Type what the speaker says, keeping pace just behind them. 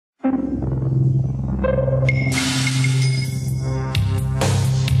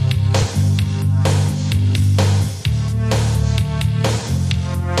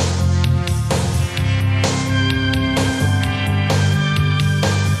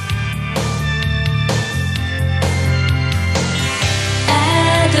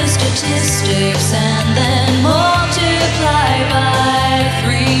statistics and then multiply by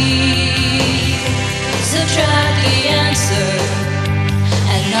 3. Subtract the answer,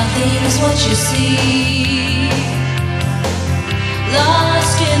 and nothing is what you see.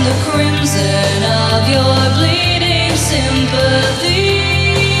 Lost in the crimson of your bleeding sympathy,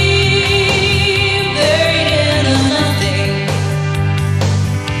 buried in the nothing,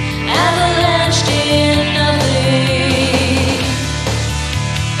 avalanched in nothing.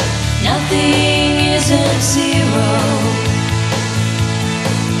 Nothing isn't zero.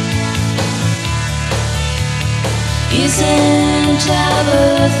 Isn't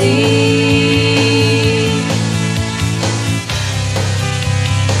apathy.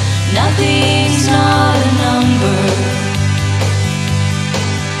 Nothing's not a number.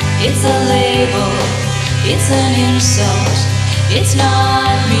 It's a label, it's an insult, it's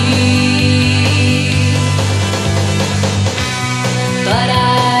not me. But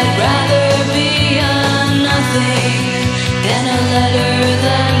I'd rather be a nothing than a letter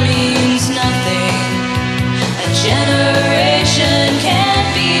that means nothing. A generation can't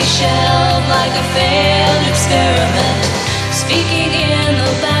be shelved like a failed experiment. Speaking in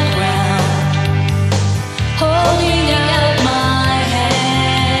the background, holding out my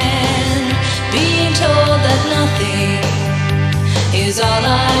hand, being told that nothing is all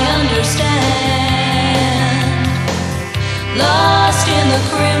I understand. Lost in the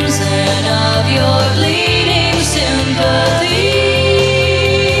crimson of your bleeding sympathy,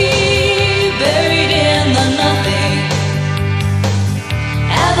 buried in the nothing,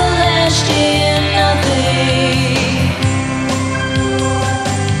 avalanched in nothing.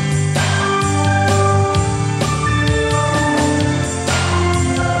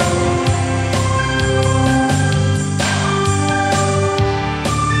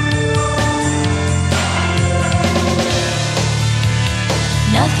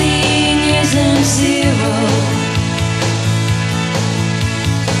 Nothing isn't zero.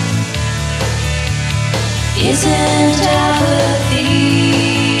 Isn't apathy.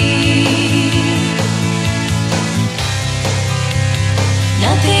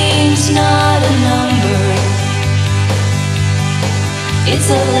 Nothing's not a number. It's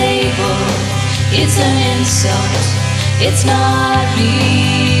a label, it's an insult, it's not me.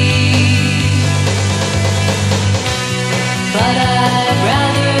 But I'd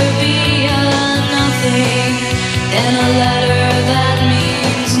rather be a nothing than a letter that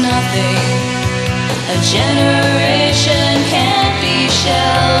means nothing. A generation can't be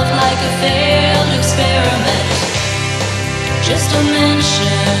shelved like a failed experiment. Just a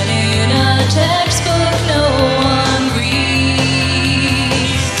mention in a textbook no one reads.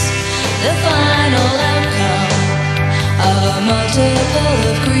 The final outcome of a multiple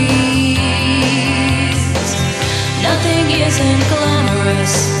of creeds. Nothing isn't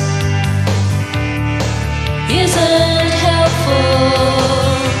glamorous, isn't helpful,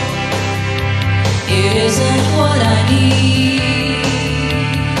 it isn't what I need.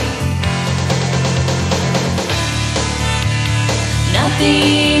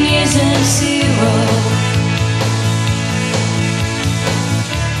 Nothing isn't zero.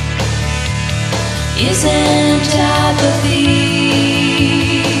 Isn't apathy.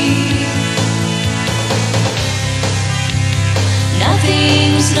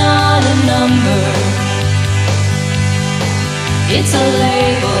 Nothing's not a number. It's a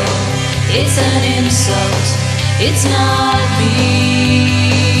label, it's an insult, it's not me.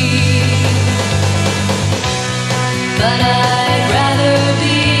 But I'd rather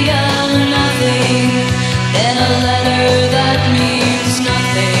be a nothing than a letter that means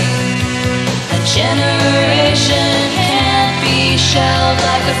nothing. A generation can't be shelved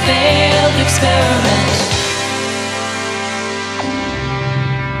like a failed experiment.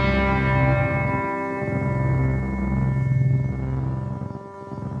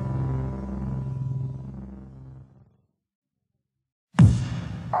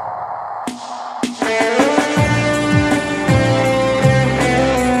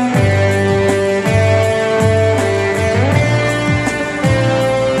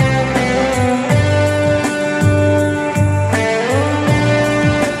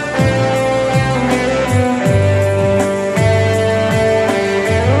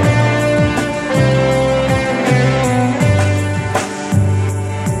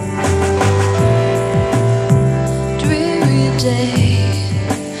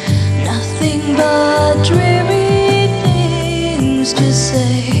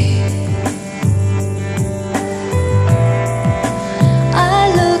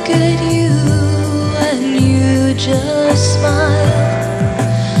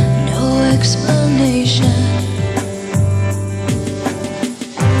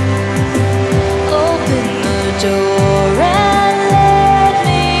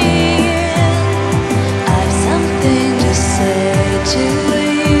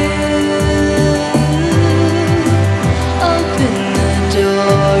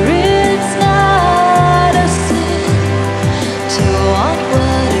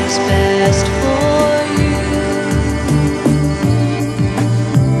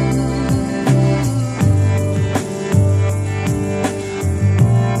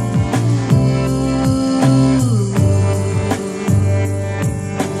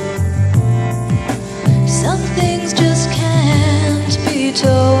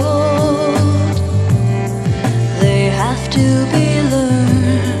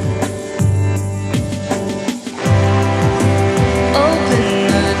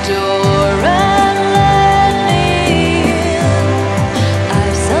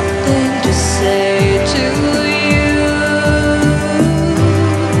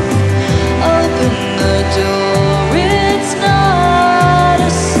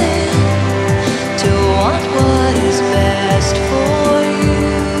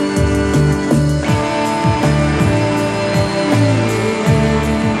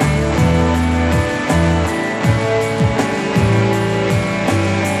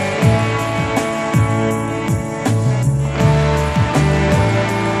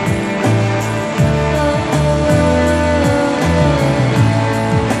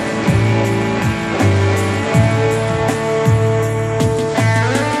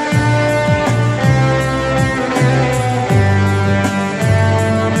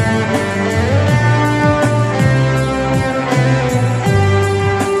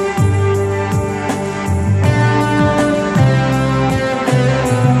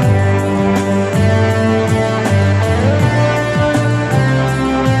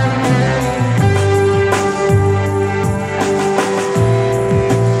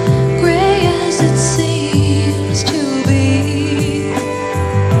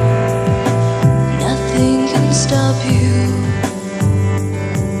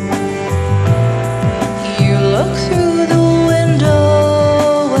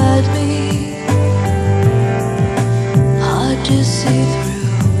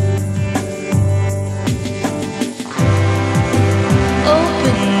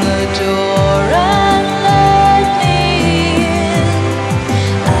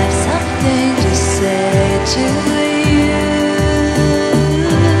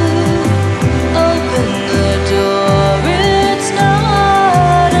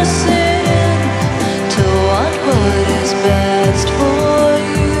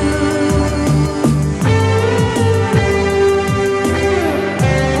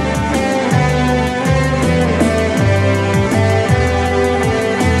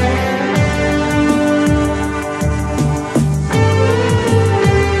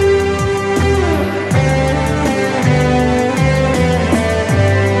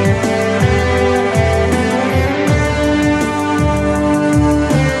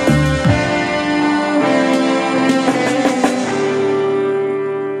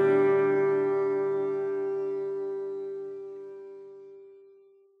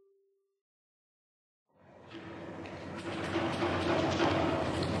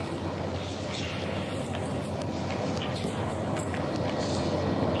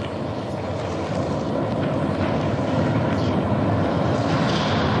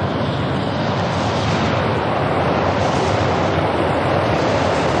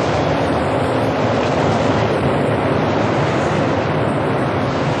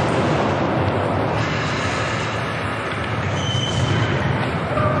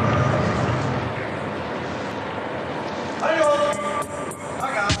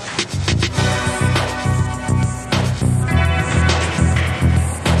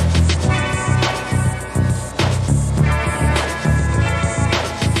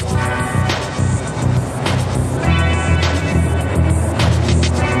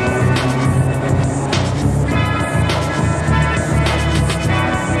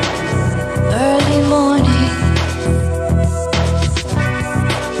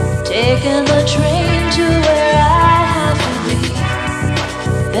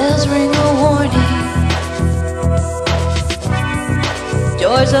 bells ring a warning.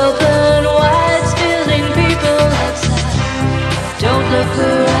 Doors open wide, spilling people outside. Don't look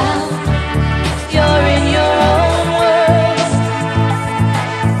around, you're in your own world.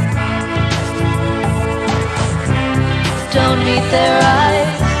 Don't meet their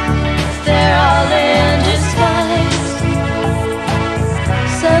eyes, they're all in disguise.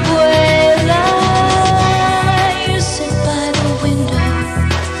 Subway line, you sit by the window,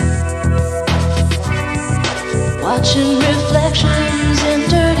 watching reflections in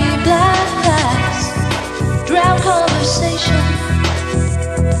dirty black glass. Drown conversation,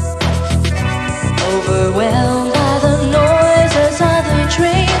 overwhelmed by the noise as other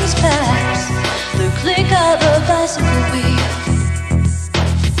trains pass. The click of a bicycle wheel,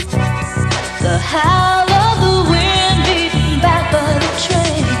 the howl of the wind beaten back by the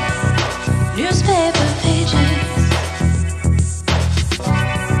train. Newspaper pages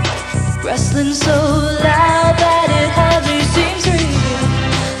rustling so loud that it hardly seems real.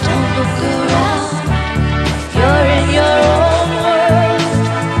 Don't look around, you're in your own world.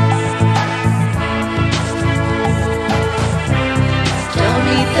 Don't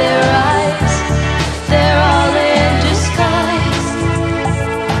meet their eyes, they're all in disguise.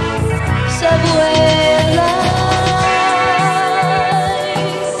 Subway lights.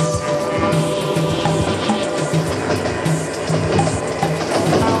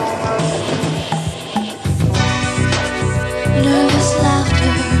 Nervous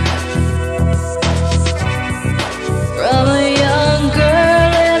laughter from a young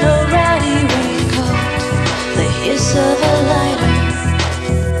girl in a ratty raincoat. The hiss of a lighter,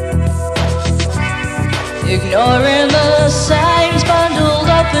 ignoring the signs bundled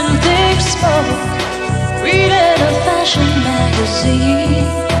up in thick smoke. Reading a fashion magazine,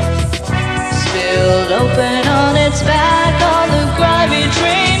 spilled open on its back on the grimy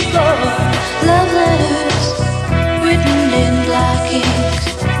train floor. Love letters written in black ink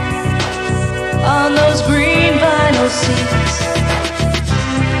on those green vinyl seats.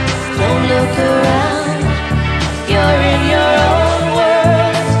 Don't look around, you're in your own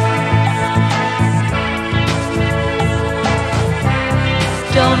world.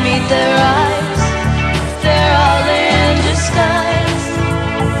 Don't meet their eyes, they're all in disguise.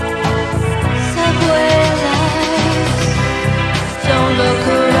 Subway lights.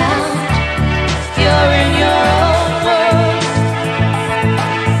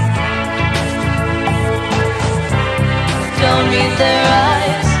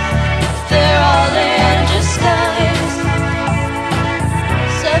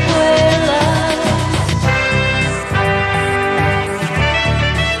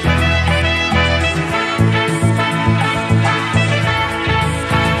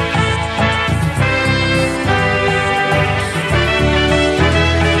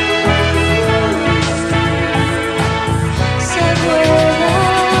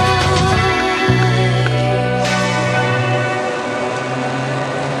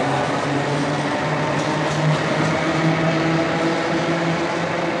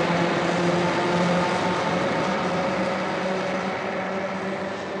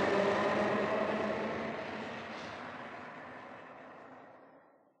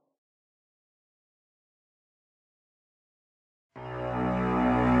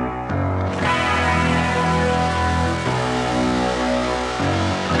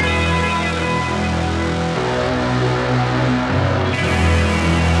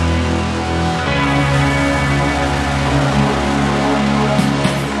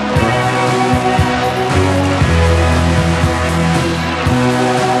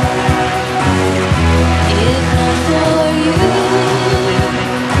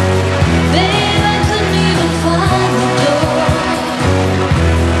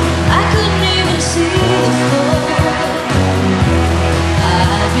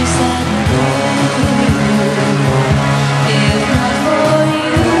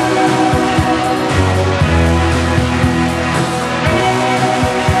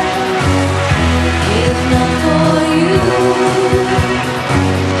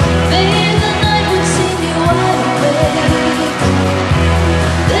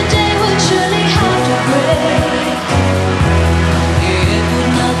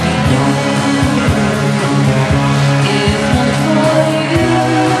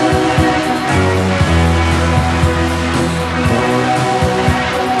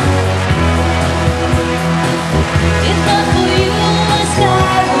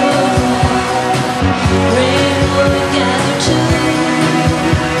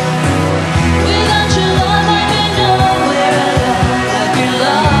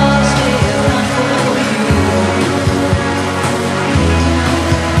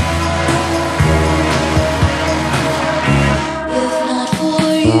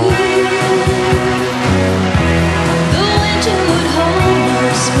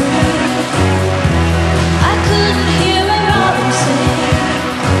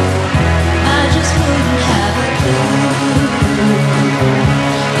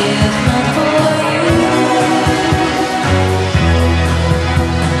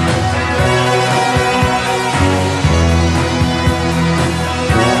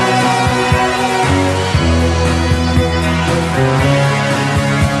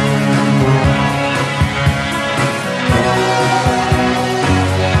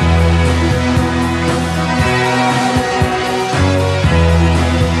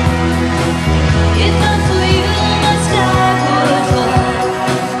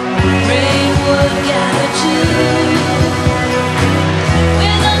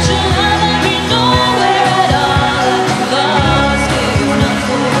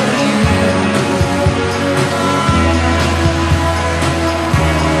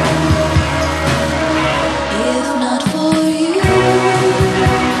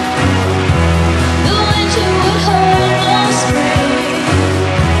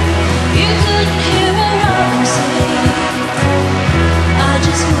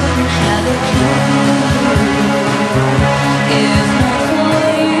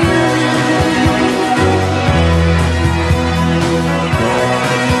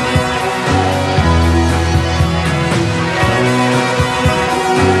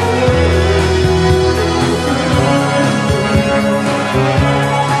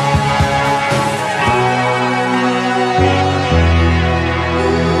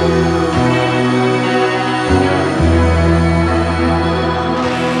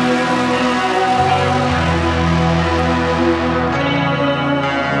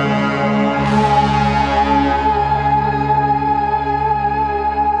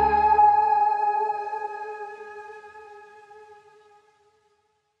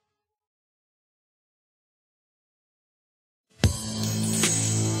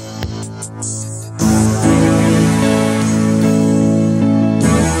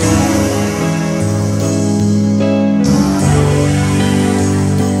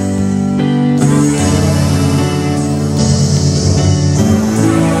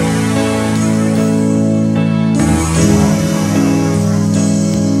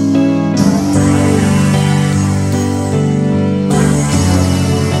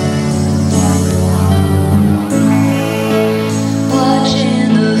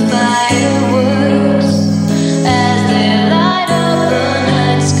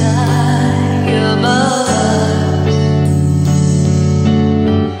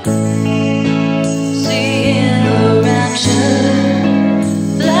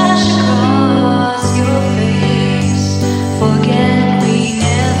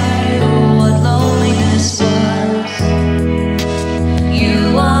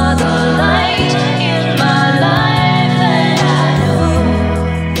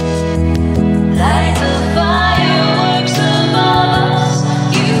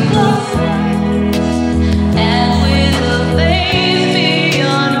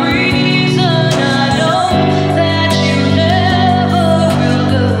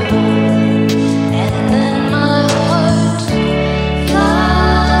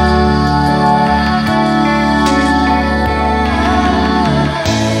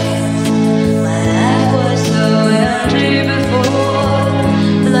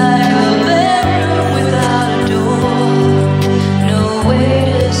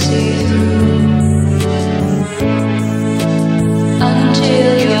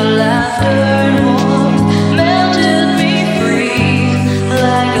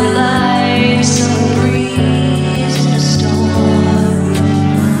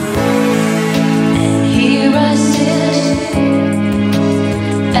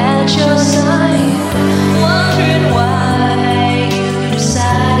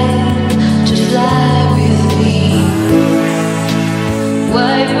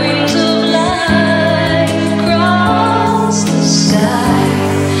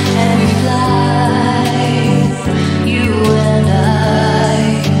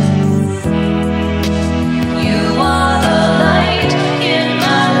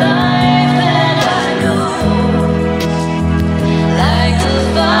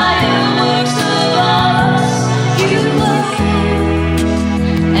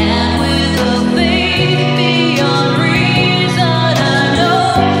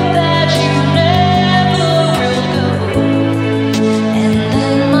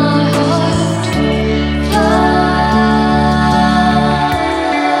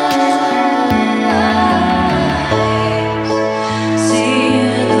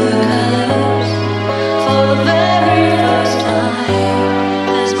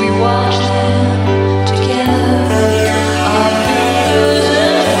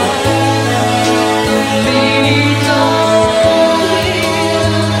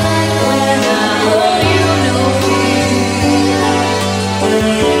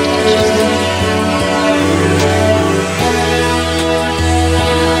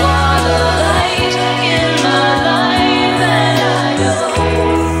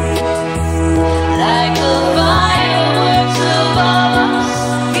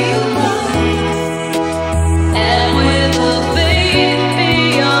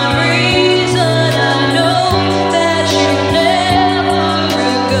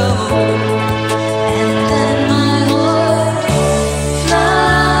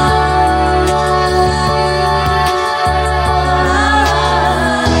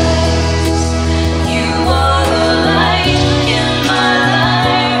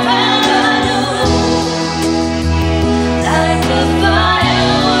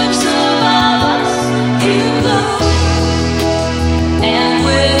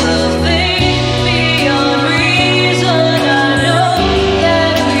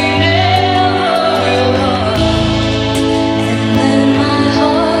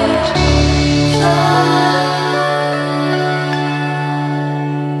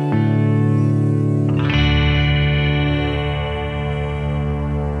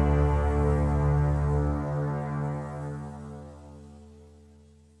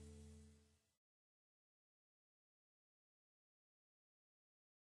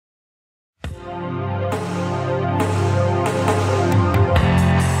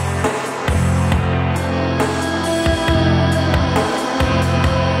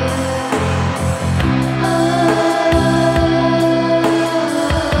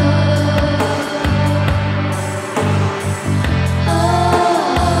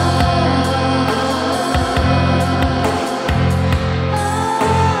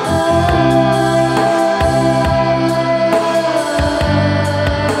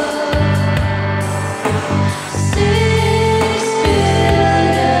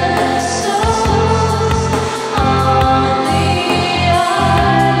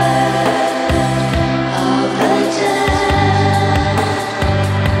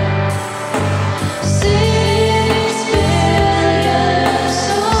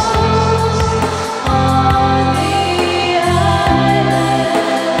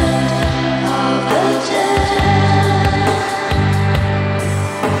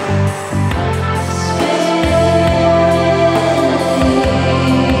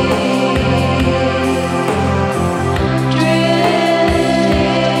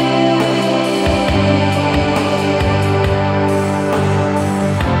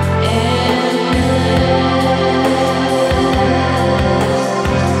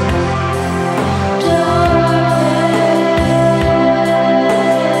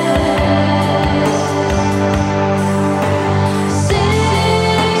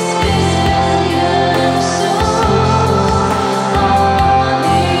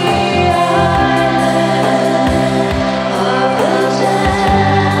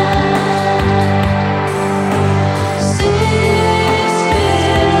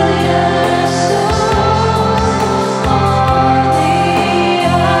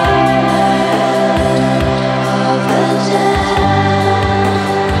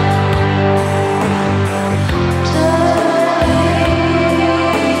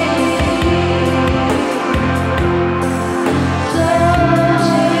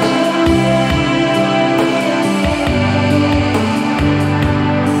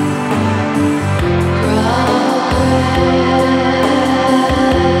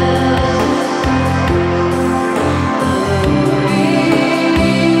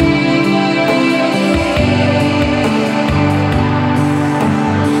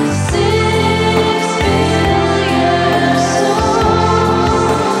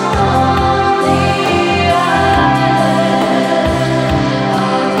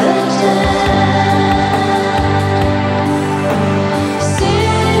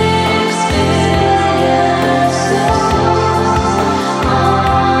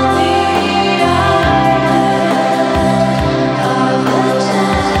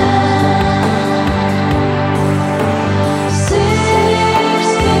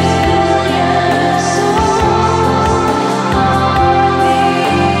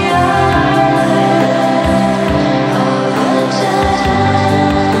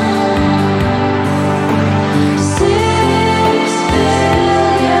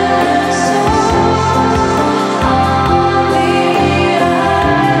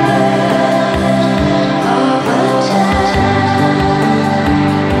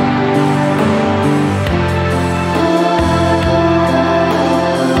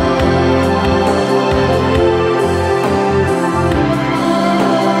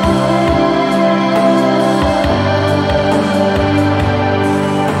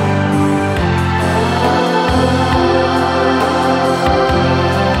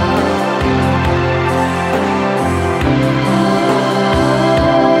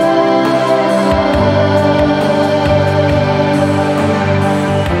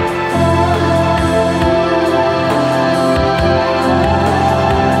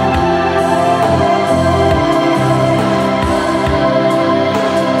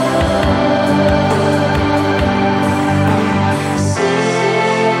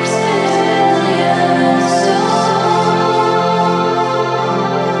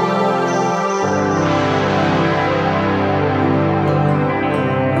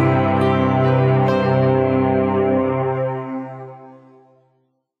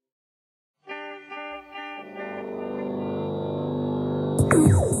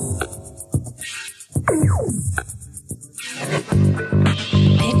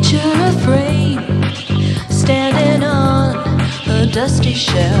 Picture a frame standing on a dusty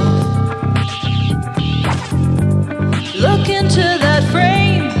shelf. Look into that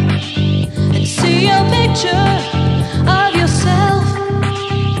frame and see a picture of yourself.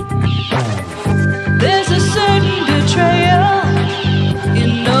 There's a certain betrayal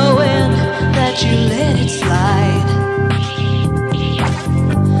in knowing that you let it slide.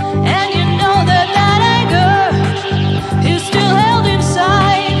 And you know that that anger is still held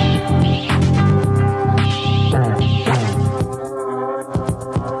inside.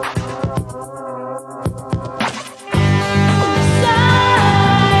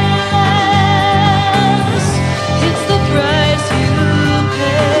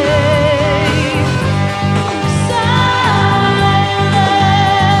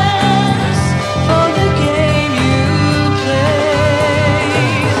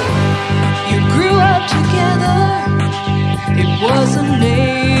 Was a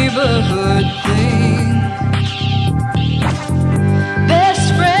neighborhood thing.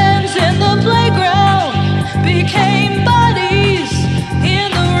 Best friends in the playground became buddies in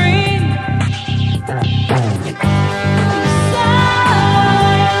the ring.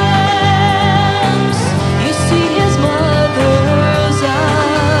 Silence, you see his mother's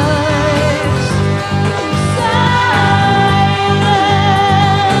eyes. Silence,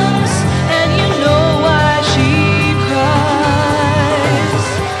 and you know why she cries.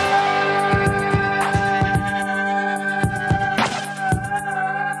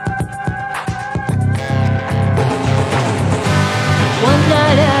 One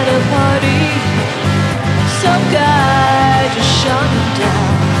night at a party, some guy just shot him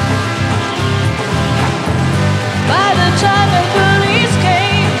down. By the time the police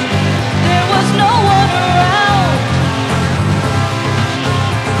came, there was no one around.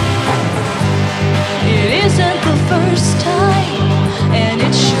 It isn't the first time, and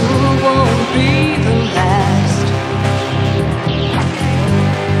it sure won't be the last.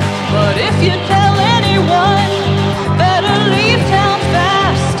 But if you tell anyone, better leave town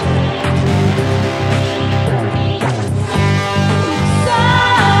fast.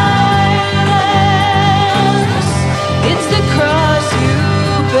 Silence, it's the cross you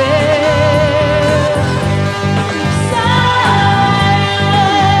bear. Silence,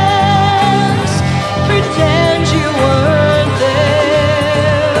 pretend you weren't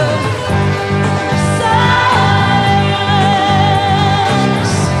there.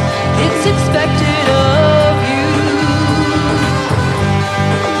 Silence, it's expected of you.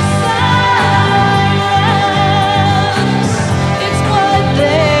 Silence, it's what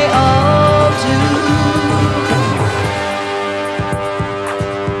they all do.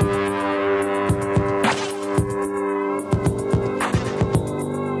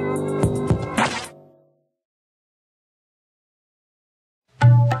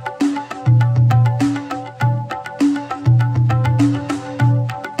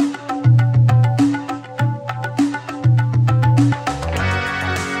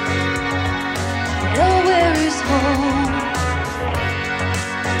 Nowhere is home.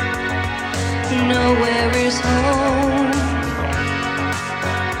 Nowhere is home.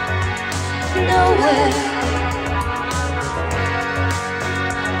 Nowhere.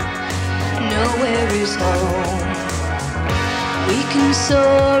 Nowhere is home. We can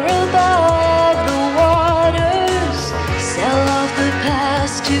soar above the waters, sell off the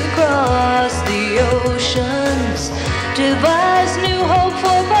past to cross the oceans, devise new hope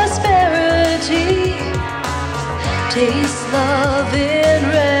for prosperity, taste love in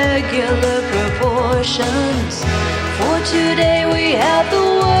regular proportions. For today we have the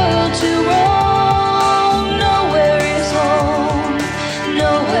world to roam. Nowhere is home.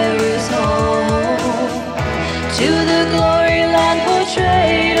 Nowhere is home. To the glory land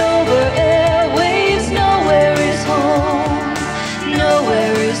portrayed over airwaves. Nowhere is home.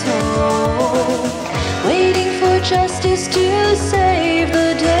 Nowhere is home. Waiting for justice to save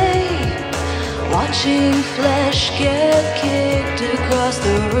the day, watching flesh get kicked across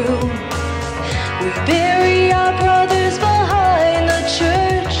the room. We bury our brothers behind the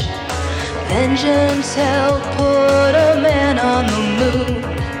church. Vengeance helped put a man on the moon.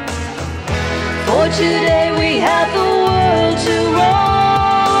 For today we have the world to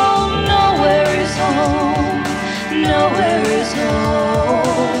roam. Nowhere is home. Nowhere is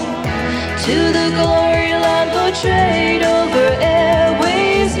home. To the glory land portrayed over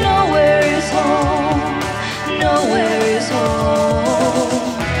airways. Nowhere is home. Nowhere is home.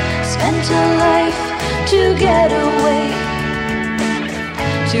 Spent a life to get away,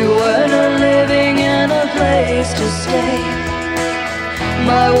 to earn a living and a place to stay.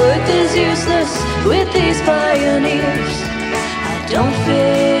 My worth is useless with these pioneers. I don't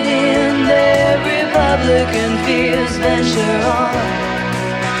fit in their Republican fears. Venture on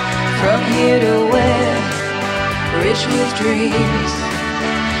from here to where, rich with dreams.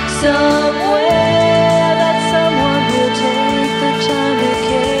 Somewhere that someone will take the time to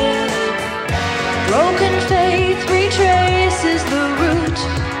care. Broken faith retraces the route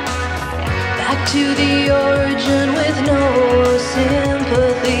back to the origin with no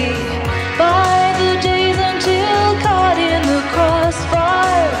sympathy. By the days until caught in the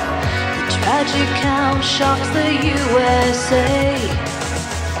crossfire, the tragic count shocks the USA.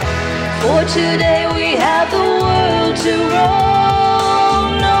 For today we have the world to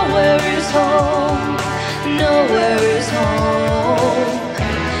roam. Nowhere is home, nowhere is home.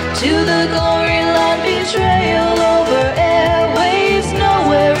 To the glory land, betrayal over airwaves.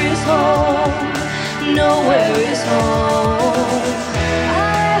 Nowhere is home, nowhere is home.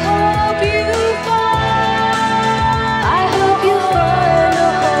 I hope you find a home. I hope you find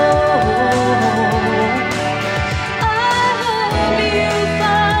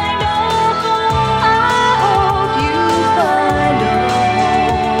a home. I hope you find a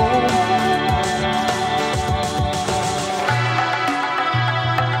home.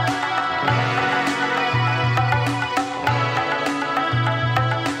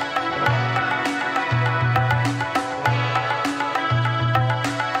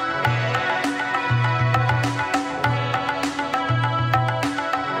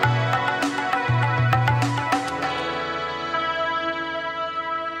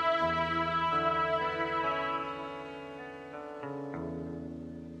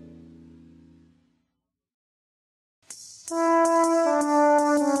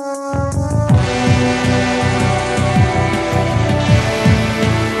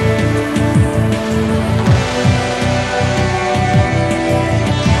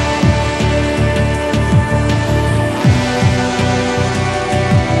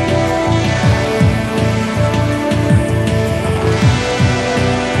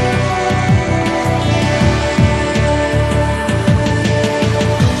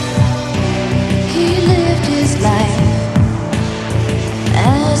 He lived his life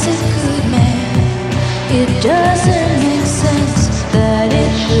as a good man. It doesn't make sense that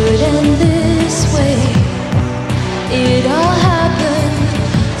it should end this way. It all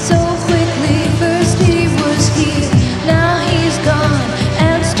happened so quickly. First he was here, now he's gone,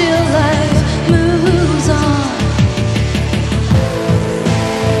 and still life moves on.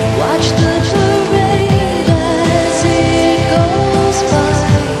 Watch the parade as it goes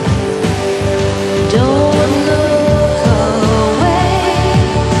by. Don't look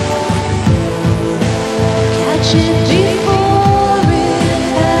away. Catch it before it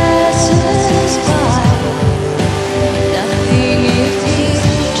passes by. Nothing is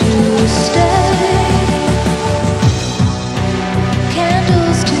here to stay.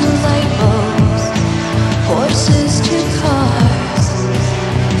 Candles to light bulbs, horses to cars,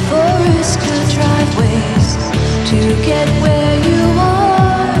 forests to driveways to get where you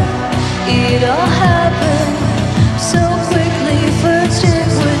are. It all happened so quickly. First it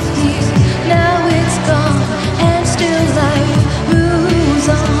was here, now it's gone, and still life moves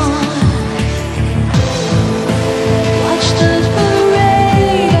on. Watch the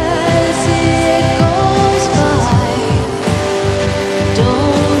parade as it goes by.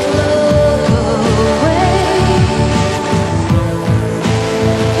 Don't look away.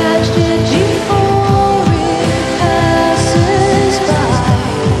 Catch it before it passes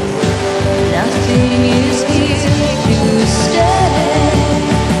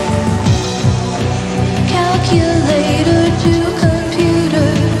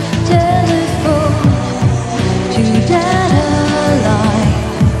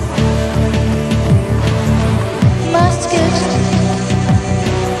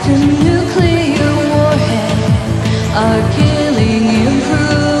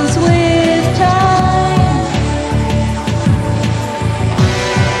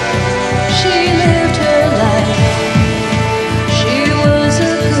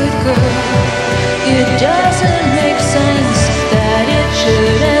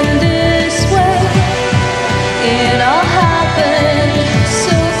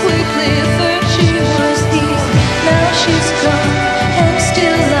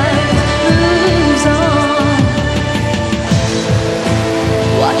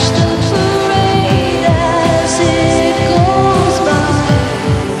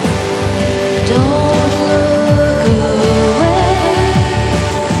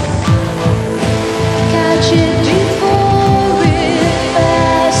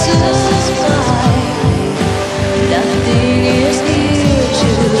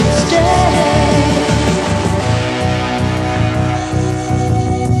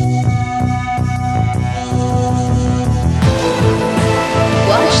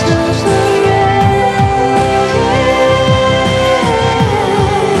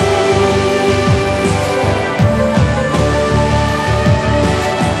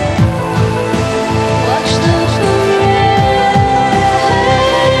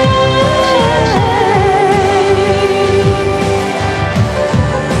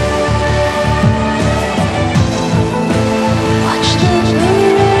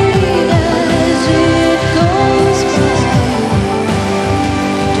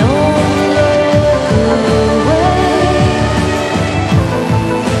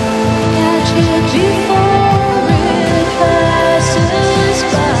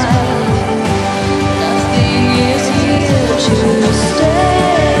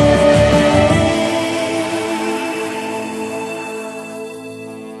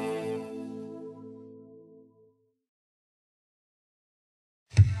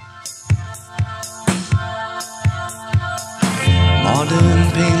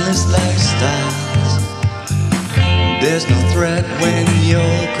There's no threat when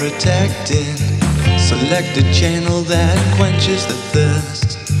you're protected. Select a channel that quenches the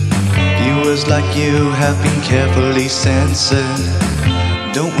thirst. Viewers like you have been carefully censored.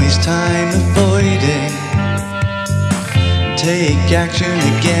 Don't waste time avoiding. Take action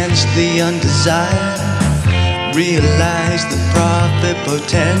against the undesired. Realize the profit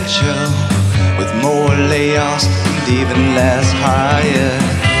potential with more layoffs and even less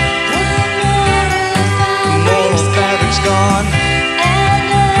hired. The moral fabric's gone,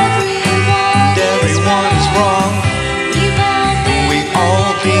 and everyone is wrong. We've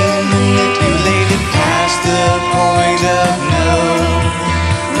all been manipulated past the point of no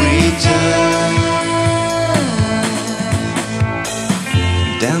return.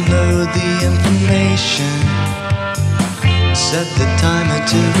 Download the information. Set the timer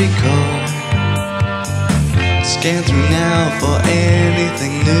to record. Scan through now for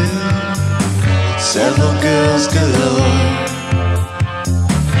anything new. Several girls galore.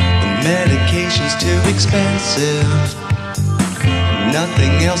 The medication's too expensive.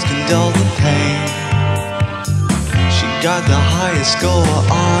 Nothing else can dull the pain. She got the highest score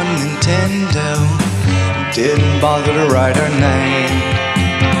on Nintendo. Didn't bother to write her name.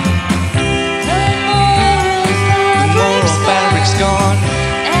 Gone,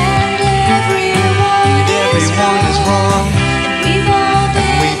 and everyone is wrong.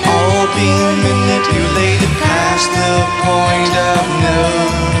 We've all been manipulated past the point of no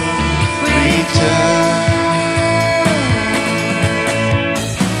return.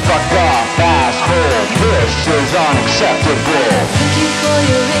 Fuck off, asshole. This is unacceptable. Thank you for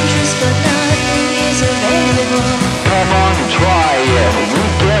your interest, but nothing is available. Come on and try it. We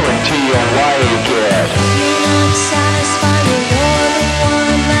guarantee you'll like it. You're not satisfied with all the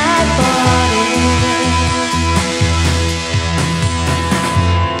one that bought it.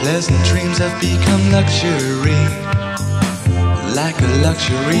 Pleasant dreams have become luxury. Like a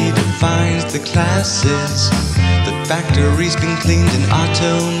luxury defines the classes. The factory's been cleaned and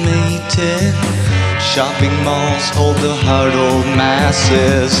automated. Shopping malls hold the huddled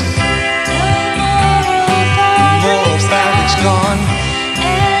masses. The moral fabric's gone,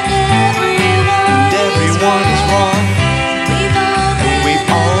 and everyone is wrong. We've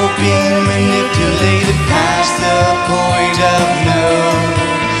all been manipulated past the point of no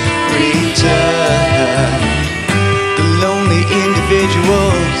return. The lonely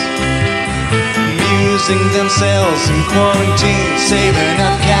individuals amusing themselves in quarantine, saving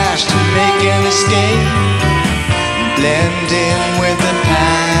up cash to make an escape. Blend in with the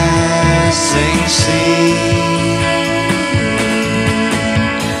passing sea.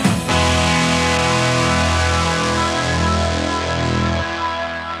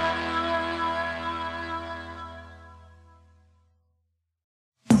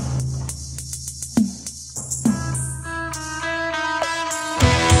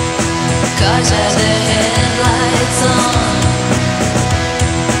 Cars have their headlights on.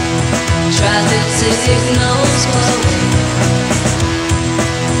 Traffic signals glowing.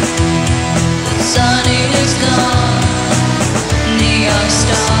 The sun is gone. Neon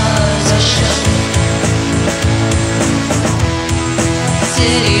stars are showing.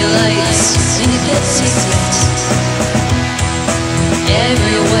 City lights in the secrets.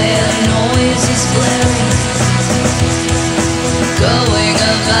 Everywhere noise is blaring. Going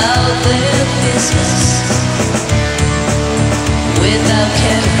about their business without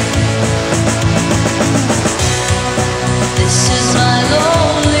caring. This is my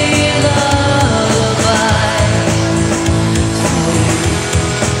lonely lullaby for you.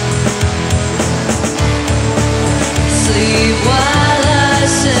 Sleep while I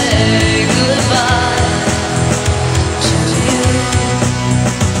say goodbye to you.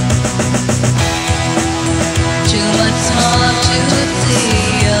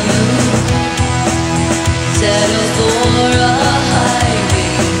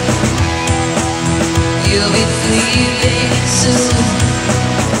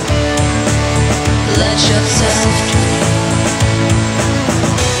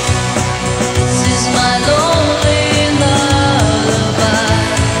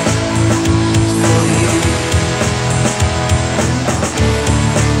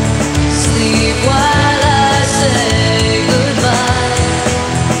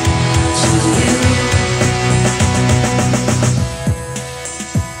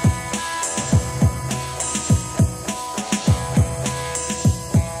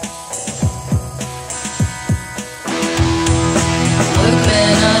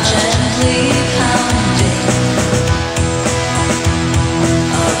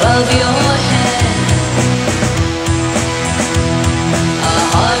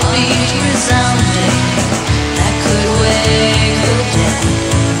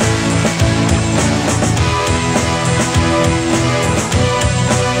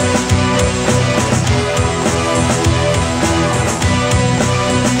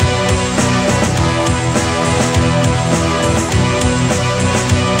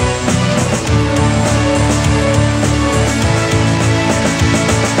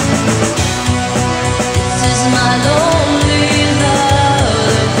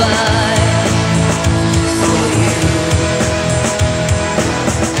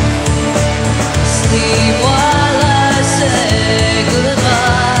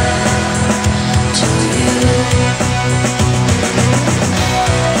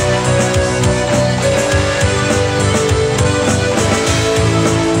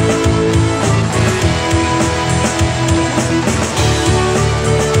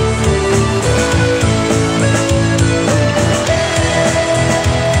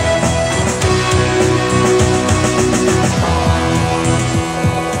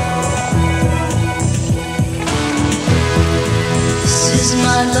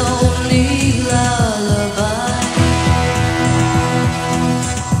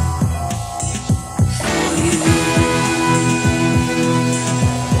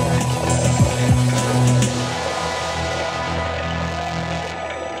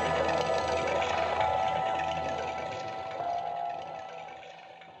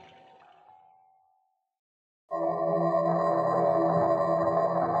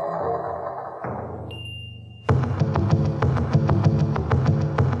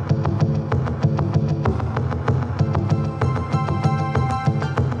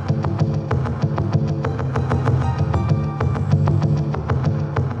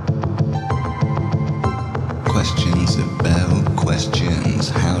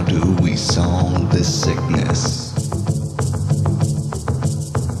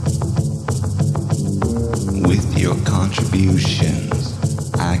 contributions.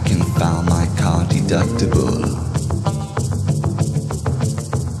 I can file my car deductible.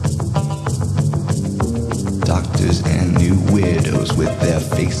 Doctors and new weirdos with their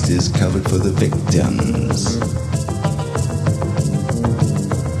faces covered for the victims.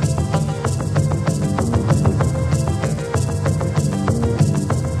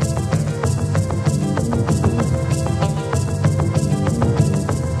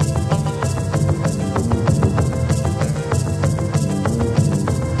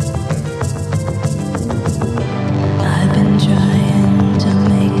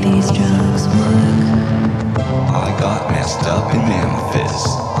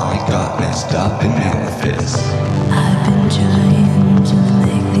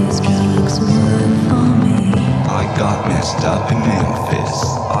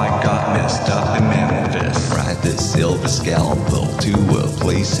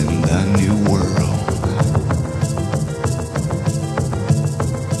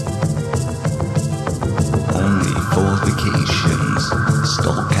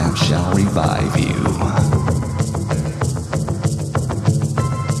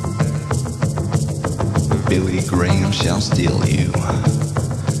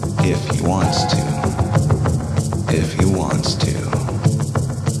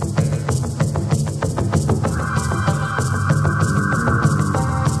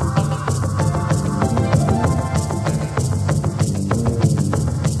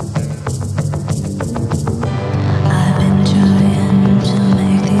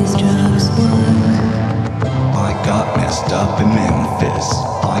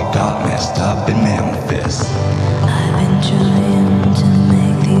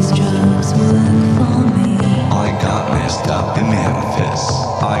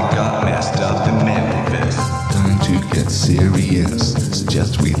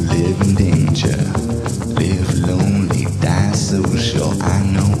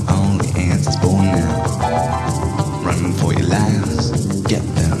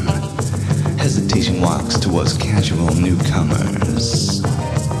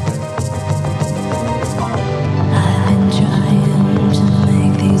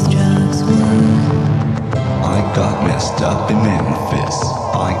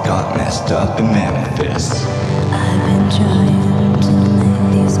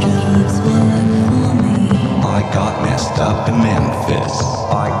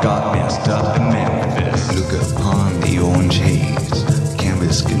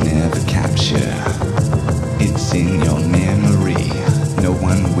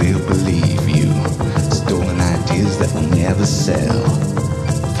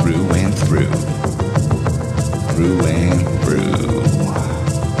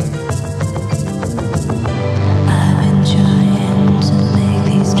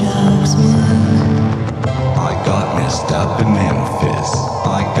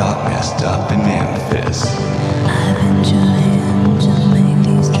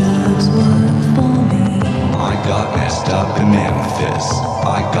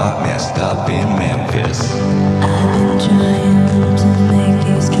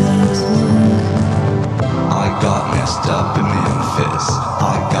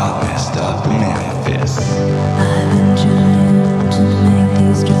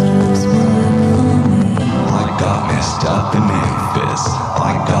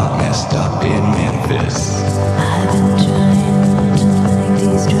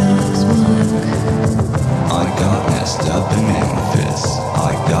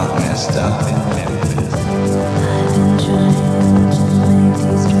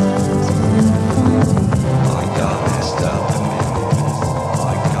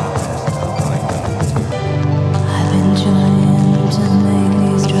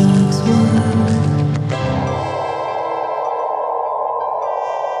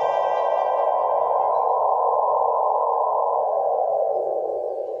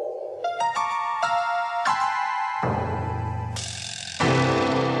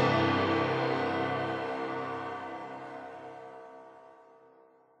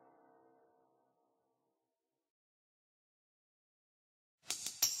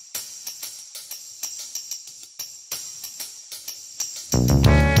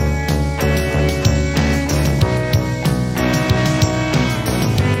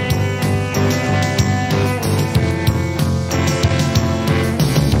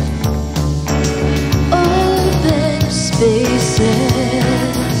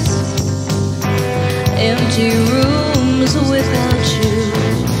 Empty rooms without you.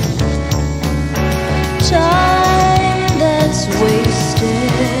 Time that's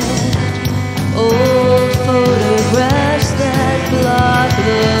wasted. Old photographs that block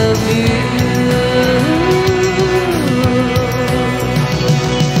the view.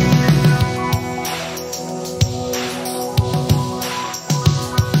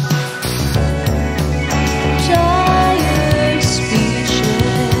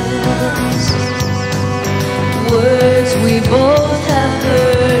 both have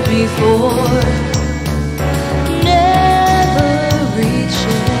heard before never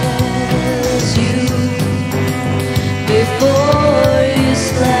reaches you before you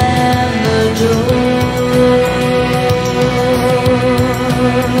slam the door.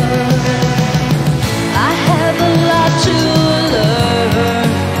 I have a lot to learn,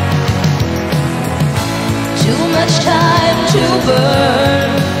 too much time to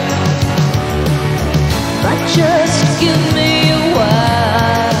burn, but just give me a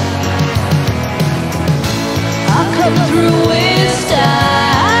while. I'll come through with style.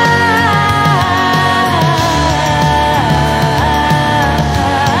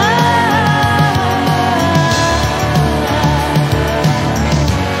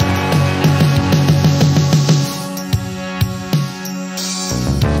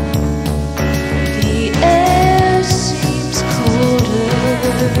 The air seems colder,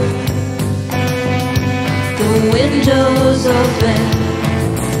 the windows open.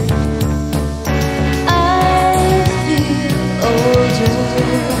 I feel older,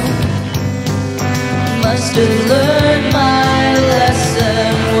 must have learned my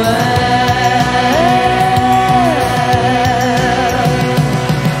lesson well.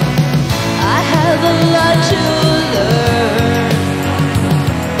 I have a lot to learn,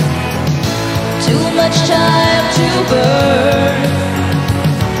 too much time to burn,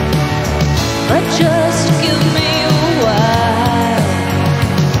 but just give me a while.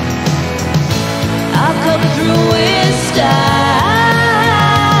 I'll come through with style.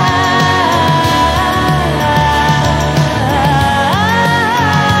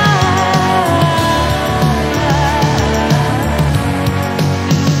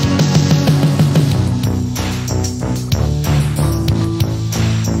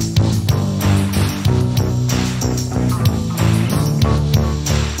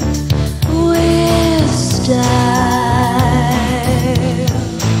 With style.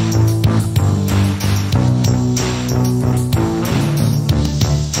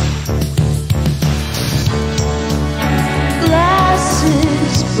 Glass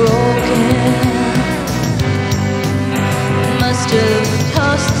is broken, must have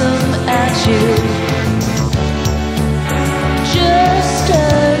tossed them at you. Just a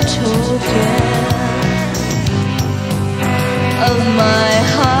token of my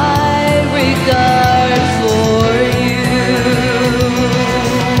high regard for you.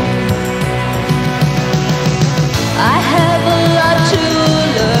 I have a lot to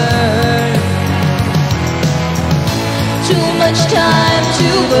learn, too much time to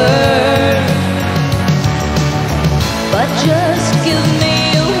burn, but just give me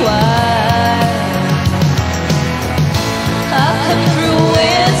a while. I'll come through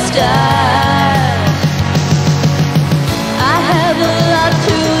with style. I have a lot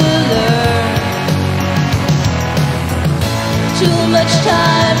to learn, too much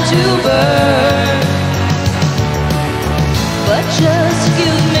time to burn, but just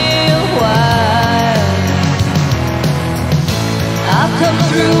give me a while. I'll come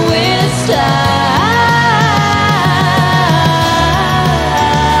through with style.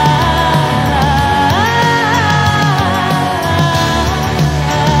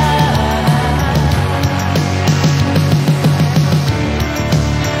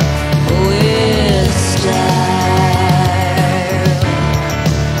 With style.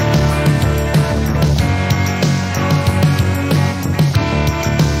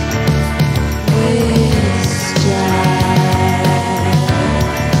 With style.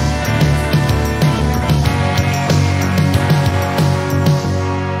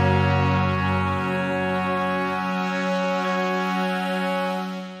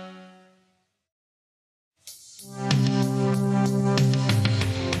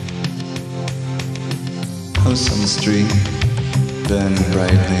 House on the street, burning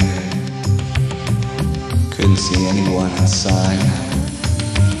brightly. Couldn't see anyone inside.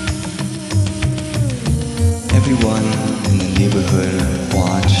 Everyone in the neighborhood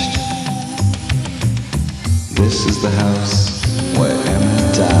watched. This is the house where Emma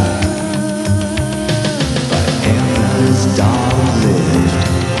died. But Emma's dog lived.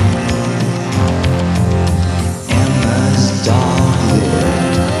 Emma's dog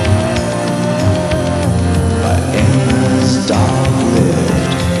lived. But Emma's dog lived.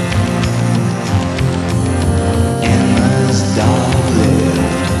 Emma's dog lived.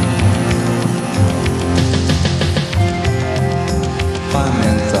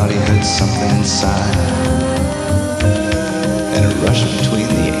 Fireman thought he heard something inside, and it rushed between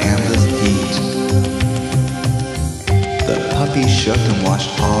the amber heat. The puppy shook and watched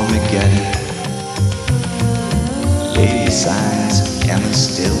Armageddon. Baby signs, Emma's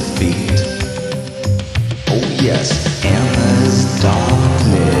still feet. Oh yes, Emma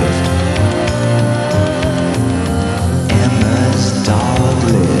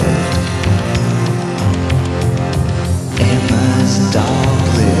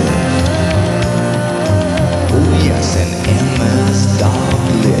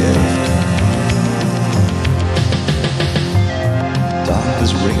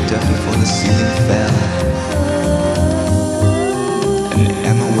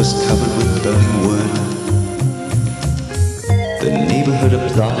ground was covered with burning wood. The neighborhood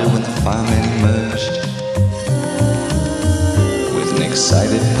applauded when the firemen emerged with an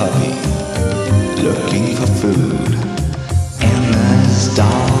excited puppy looking for food. Emma's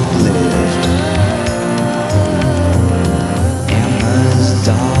dog lived. Emma's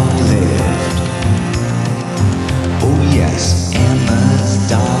dog lived. Oh yes, Emma's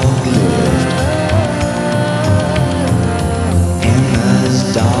dog lived.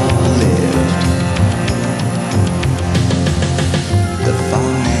 Emma's dog lived. The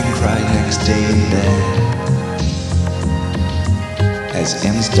fireman cried next day in bed as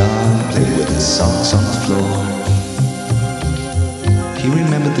Emma's dog played with his socks on the floor. He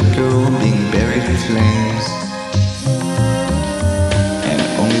remembered the girl being buried in flames and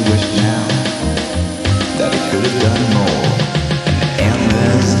only wished now that he could have done more. And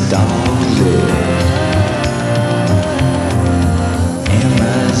Emma's dog lived.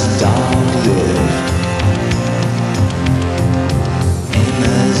 Emma's dog lived.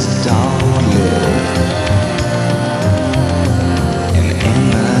 Emma's dog lived. And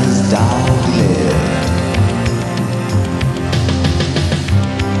Emma's dog lived.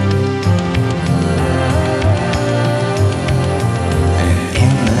 And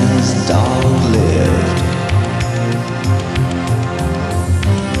Emma's dog lived.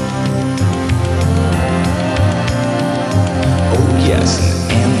 Oh yes,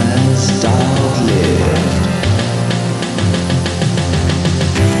 and Emma's dog lived.